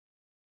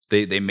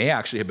 They may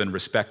actually have been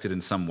respected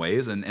in some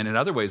ways, and in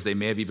other ways they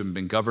may have even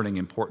been governing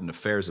important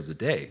affairs of the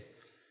day.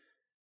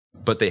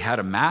 But they had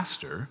a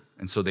master,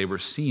 and so they were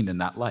seen in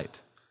that light.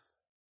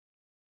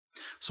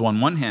 So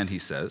on one hand, he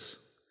says,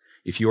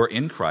 if you are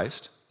in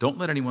Christ, don't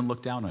let anyone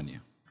look down on you.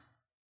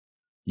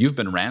 You've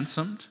been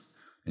ransomed,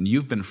 and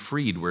you've been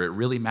freed where it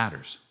really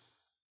matters.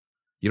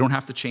 You don't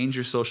have to change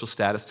your social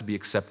status to be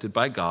accepted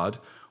by God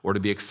or to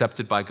be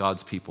accepted by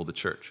God's people, the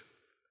church.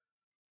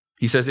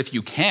 He says if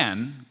you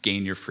can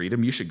gain your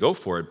freedom, you should go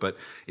for it, but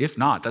if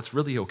not, that's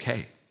really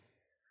okay.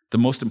 The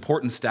most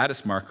important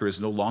status marker is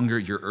no longer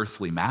your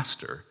earthly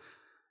master,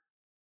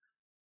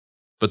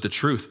 but the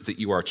truth that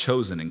you are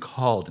chosen and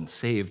called and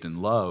saved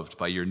and loved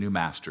by your new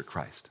master,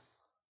 Christ.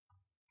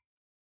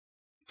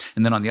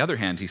 And then on the other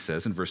hand, he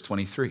says in verse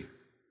 23,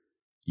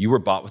 you were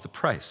bought with a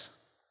price.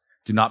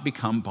 Do not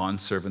become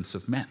bondservants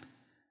of men.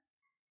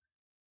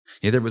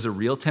 Yeah, there was a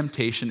real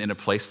temptation in a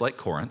place like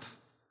Corinth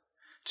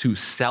to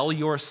sell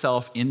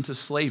yourself into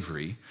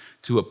slavery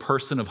to a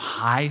person of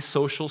high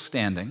social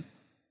standing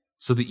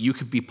so that you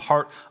could be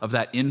part of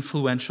that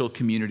influential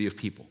community of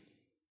people.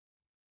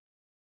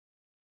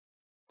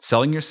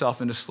 Selling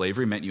yourself into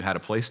slavery meant you had a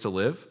place to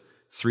live,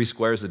 3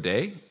 squares a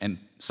day, and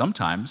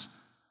sometimes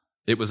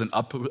it was an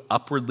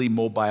upwardly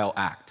mobile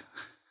act.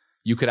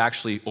 You could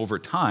actually, over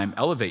time,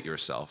 elevate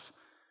yourself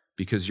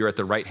because you're at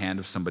the right hand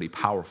of somebody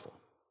powerful.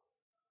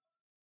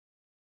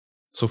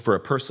 So for a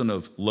person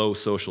of low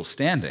social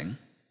standing,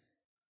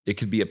 it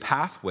could be a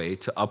pathway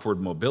to upward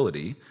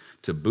mobility,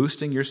 to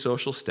boosting your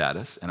social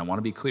status. And I want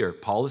to be clear,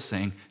 Paul is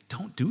saying,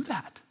 don't do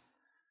that.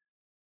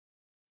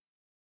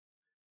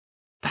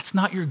 That's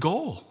not your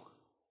goal.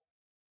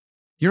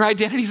 Your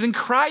identity is in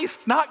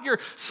Christ, not your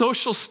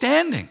social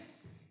standing.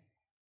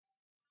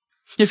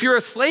 If you're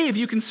a slave,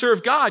 you can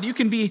serve God. You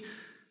can be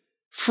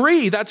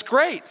free. That's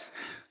great.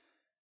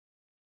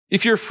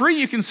 If you're free,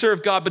 you can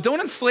serve God, but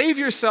don't enslave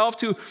yourself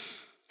to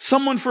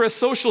someone for a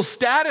social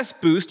status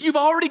boost. You've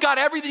already got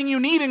everything you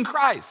need in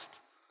Christ.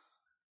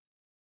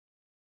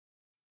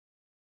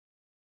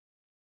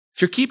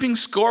 If you're keeping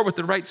score with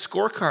the right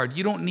scorecard,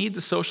 you don't need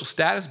the social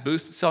status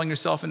boost that selling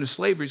yourself into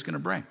slavery is going to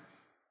bring.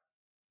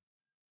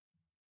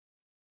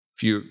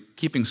 If you're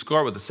keeping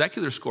score with a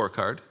secular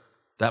scorecard,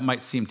 that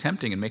might seem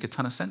tempting and make a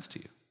ton of sense to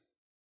you.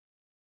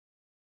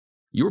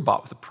 You were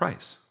bought with a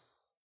price.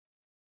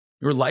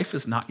 Your life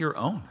is not your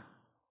own.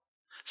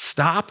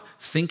 Stop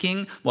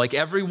thinking like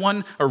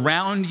everyone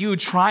around you,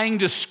 trying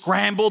to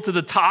scramble to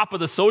the top of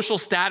the social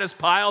status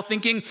pile,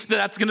 thinking that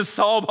that's going to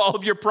solve all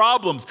of your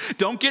problems.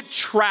 Don't get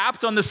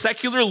trapped on the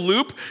secular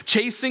loop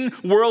chasing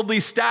worldly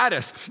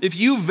status. If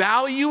you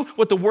value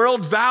what the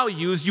world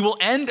values, you will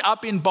end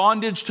up in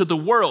bondage to the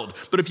world.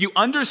 But if you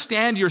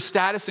understand your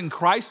status in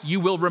Christ, you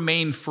will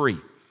remain free.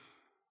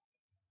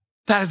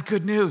 That is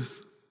good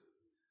news.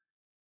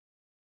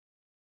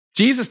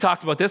 Jesus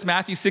talked about this,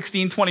 Matthew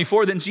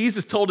 16:24. Then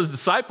Jesus told his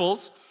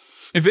disciples,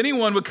 if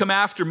anyone would come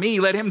after me,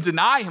 let him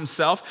deny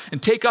himself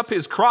and take up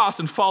his cross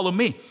and follow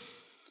me.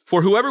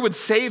 For whoever would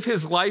save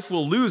his life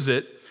will lose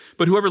it,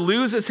 but whoever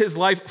loses his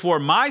life for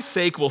my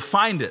sake will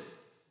find it.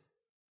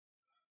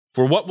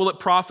 For what will it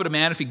profit a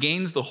man if he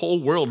gains the whole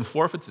world and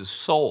forfeits his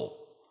soul?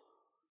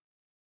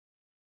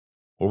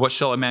 Or what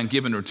shall a man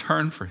give in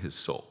return for his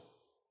soul?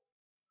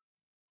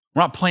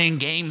 We're not playing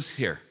games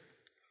here.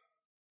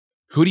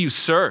 Who do you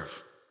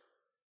serve?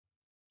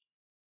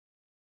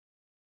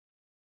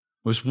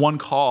 There's one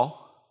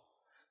call,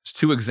 there's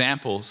 2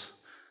 examples,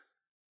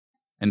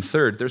 and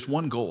third, there's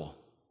one goal.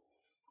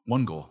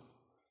 One goal.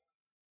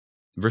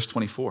 Verse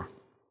 24.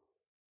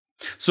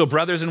 So,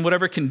 brothers, in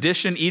whatever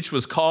condition each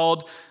was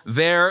called,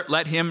 there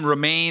let him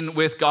remain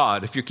with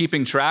God. If you're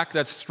keeping track,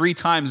 that's 3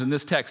 times in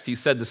this text he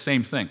said the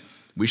same thing.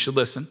 We should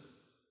listen.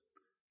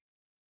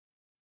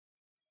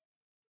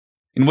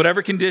 In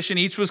whatever condition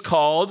each was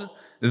called,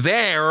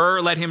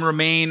 there let him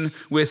remain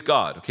with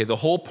God. Okay, the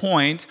whole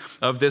point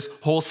of this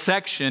whole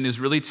section is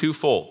really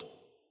twofold.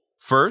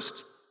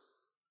 First,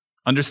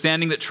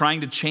 understanding that trying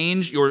to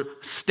change your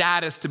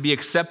status to be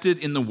accepted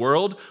in the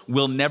world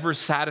will never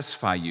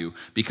satisfy you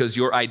because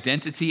your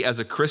identity as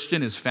a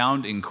Christian is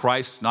found in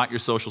Christ, not your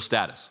social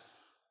status.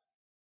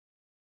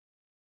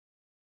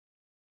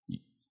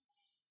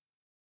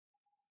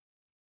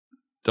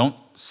 Don't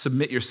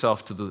submit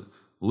yourself to the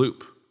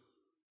loop.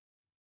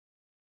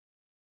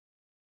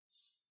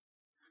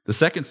 The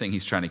second thing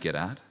he's trying to get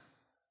at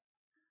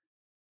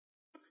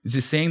is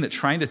he's saying that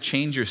trying to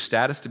change your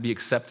status to be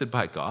accepted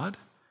by God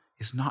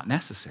is not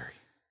necessary.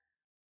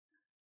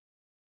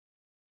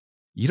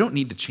 You don't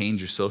need to change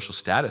your social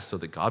status so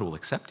that God will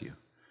accept you.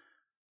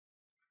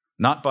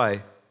 Not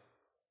by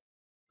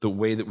the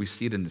way that we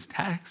see it in this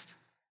text.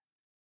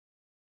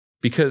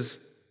 Because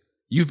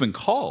you've been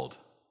called.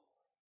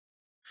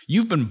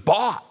 You've been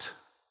bought.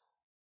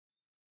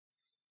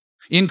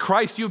 In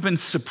Christ, you've been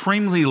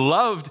supremely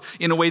loved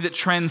in a way that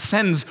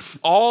transcends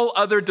all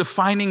other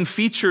defining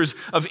features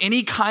of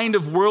any kind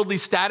of worldly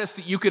status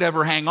that you could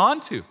ever hang on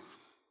to.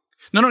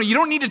 No, you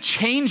don't need to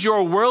change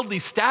your worldly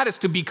status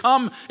to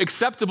become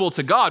acceptable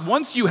to God.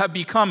 Once you have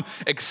become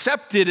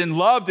accepted and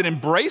loved and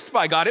embraced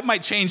by God, it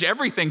might change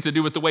everything to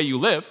do with the way you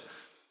live.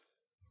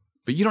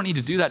 But you don't need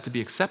to do that to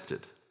be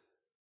accepted.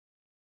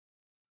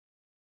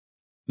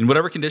 In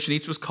whatever condition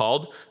each was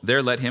called,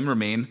 there let him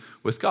remain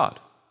with God.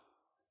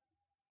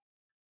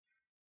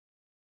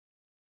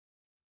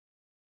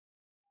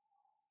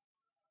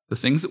 The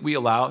things that we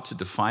allow to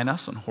define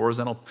us on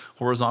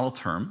horizontal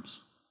terms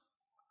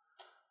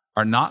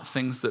are not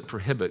things that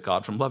prohibit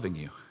God from loving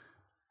you.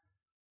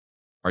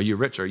 Are you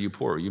rich? Are you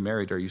poor? Are you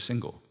married? Are you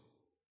single?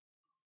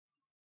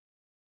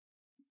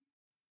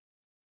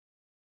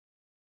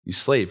 Are you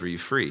slave? Are you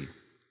free?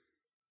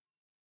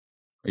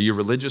 Are you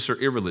religious or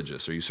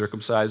irreligious? Are you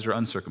circumcised or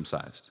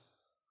uncircumcised?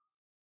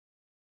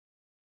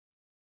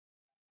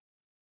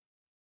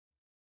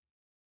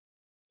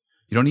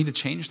 You don't need to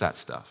change that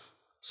stuff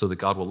so that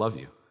God will love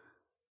you.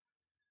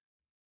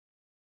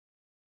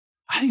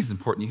 I think it's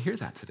important you hear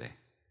that today.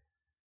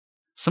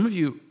 Some of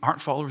you aren't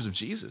followers of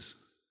Jesus,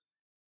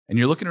 and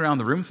you're looking around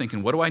the room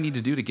thinking, what do I need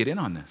to do to get in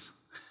on this?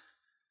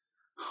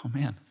 Oh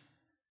man,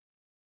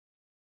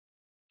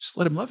 just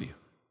let him love you.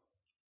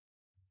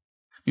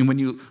 I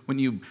mean, when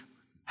you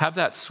have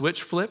that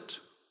switch flipped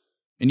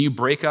and you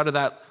break out of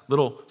that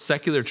little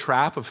secular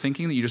trap of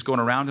thinking that you're just going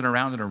around and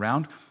around and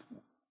around,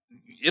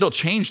 it'll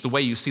change the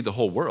way you see the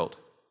whole world.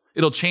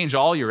 It'll change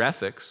all your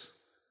ethics.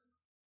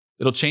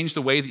 It'll change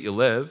the way that you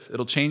live.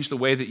 It'll change the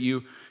way that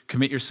you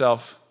commit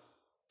yourself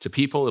to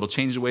people. It'll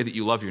change the way that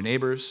you love your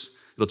neighbors.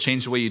 It'll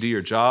change the way you do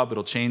your job.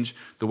 It'll change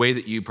the way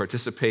that you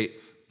participate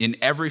in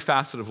every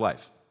facet of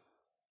life.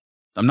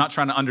 I'm not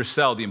trying to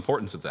undersell the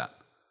importance of that.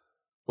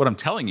 What I'm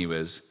telling you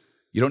is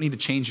you don't need to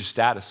change your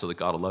status so that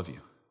God will love you.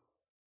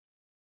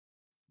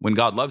 When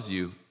God loves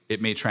you,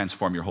 it may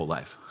transform your whole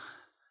life.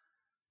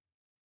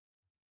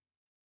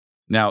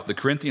 Now, the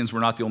Corinthians were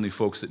not the only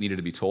folks that needed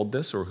to be told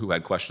this or who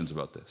had questions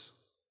about this.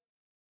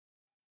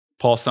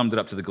 Paul summed it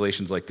up to the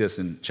Galatians like this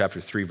in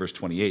chapter 3, verse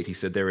 28. He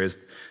said, there is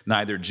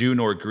neither Jew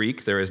nor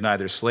Greek, there is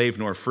neither slave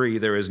nor free,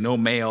 there is no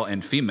male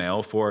and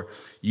female, for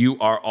you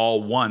are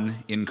all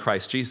one in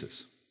Christ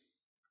Jesus.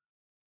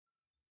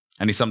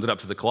 And he summed it up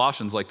to the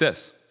Colossians like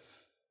this.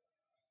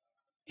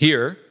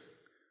 Here,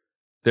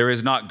 there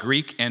is not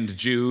Greek and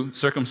Jew,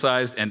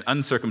 circumcised and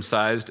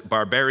uncircumcised,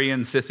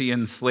 barbarian,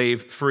 Scythian,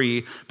 slave,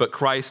 free, but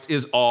Christ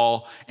is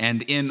all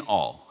and in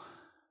all.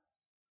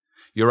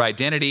 Your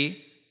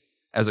identity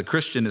as a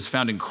Christian is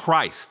found in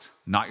Christ,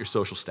 not your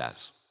social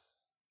status.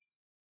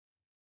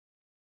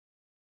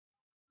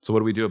 So what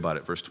do we do about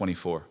it? Verse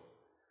 24.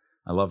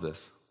 I love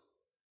this.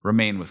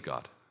 Remain with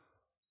God.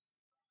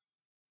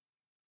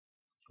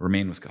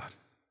 Remain with God.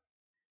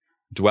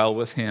 Dwell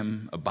with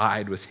him,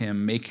 abide with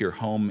him, make your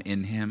home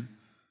in him.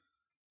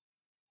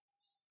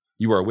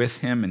 You are with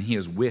him and he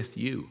is with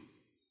you.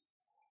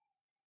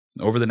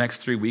 Over the next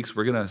 3 weeks,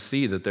 we're going to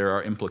see that there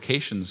are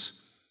implications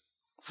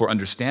for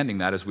understanding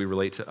that as we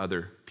relate to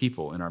other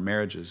people in our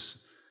marriages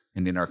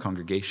and in our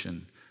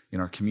congregation, in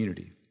our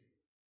community.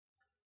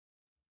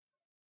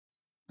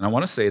 And I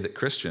want to say that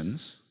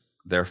Christians,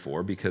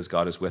 therefore, because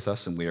God is with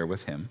us and we are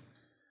with him,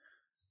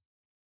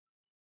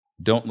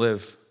 don't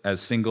live as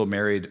single,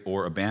 married,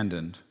 or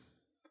abandoned.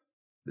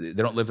 They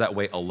don't live that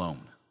way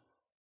alone.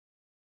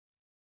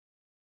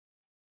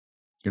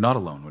 You're not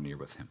alone when you're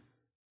with him.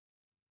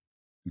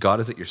 God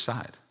is at your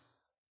side.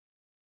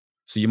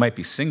 So you might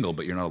be single,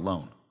 but you're not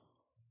alone.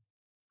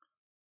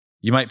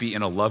 You might be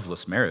in a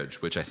loveless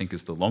marriage, which I think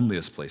is the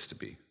loneliest place to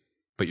be,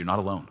 but you're not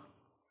alone.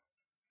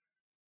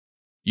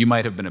 You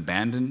might have been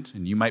abandoned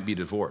and you might be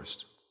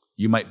divorced.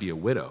 You might be a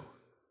widow,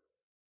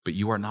 but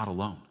you are not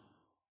alone.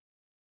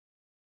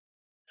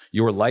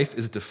 Your life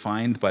is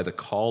defined by the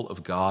call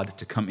of God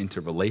to come into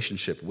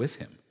relationship with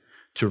him,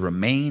 to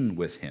remain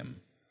with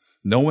him,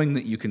 knowing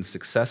that you can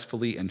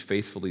successfully and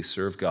faithfully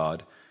serve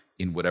God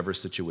in whatever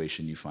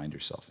situation you find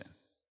yourself in.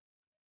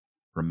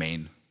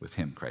 Remain with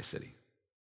him, Christ City.